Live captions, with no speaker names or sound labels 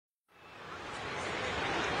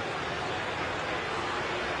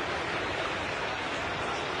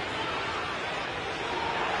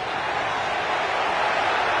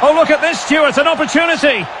Oh, look at this, Stuart, an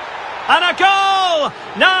opportunity. And a goal!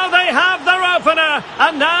 Now they have their opener,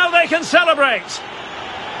 and now they can celebrate.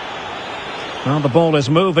 Well, the ball is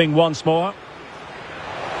moving once more.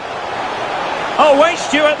 Oh, wait,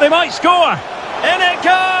 Stuart, they might score. In it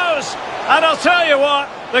goes! And I'll tell you what,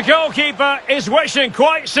 the goalkeeper is wishing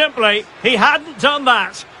quite simply he hadn't done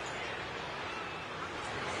that.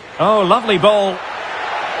 Oh, lovely ball.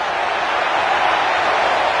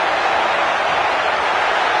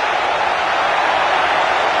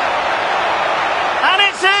 And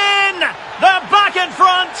it's in! They're back in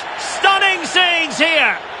front. Stunning scenes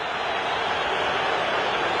here.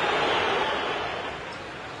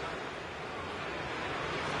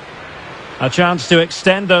 A chance to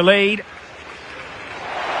extend their lead.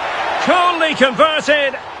 Coolly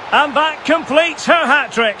converted, and that completes her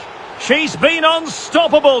hat-trick. She's been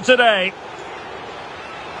unstoppable today.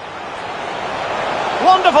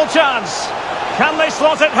 Wonderful chance. Can they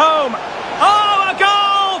slot it home? Oh, a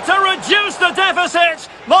goal to reduce the deficit.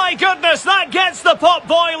 My goodness, that gets the pot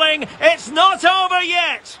boiling. It's not over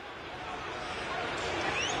yet.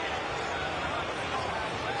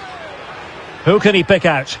 Who can he pick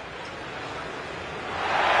out?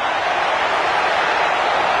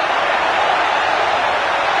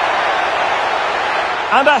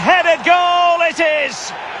 And a headed goal it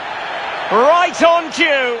is. Right on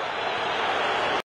cue.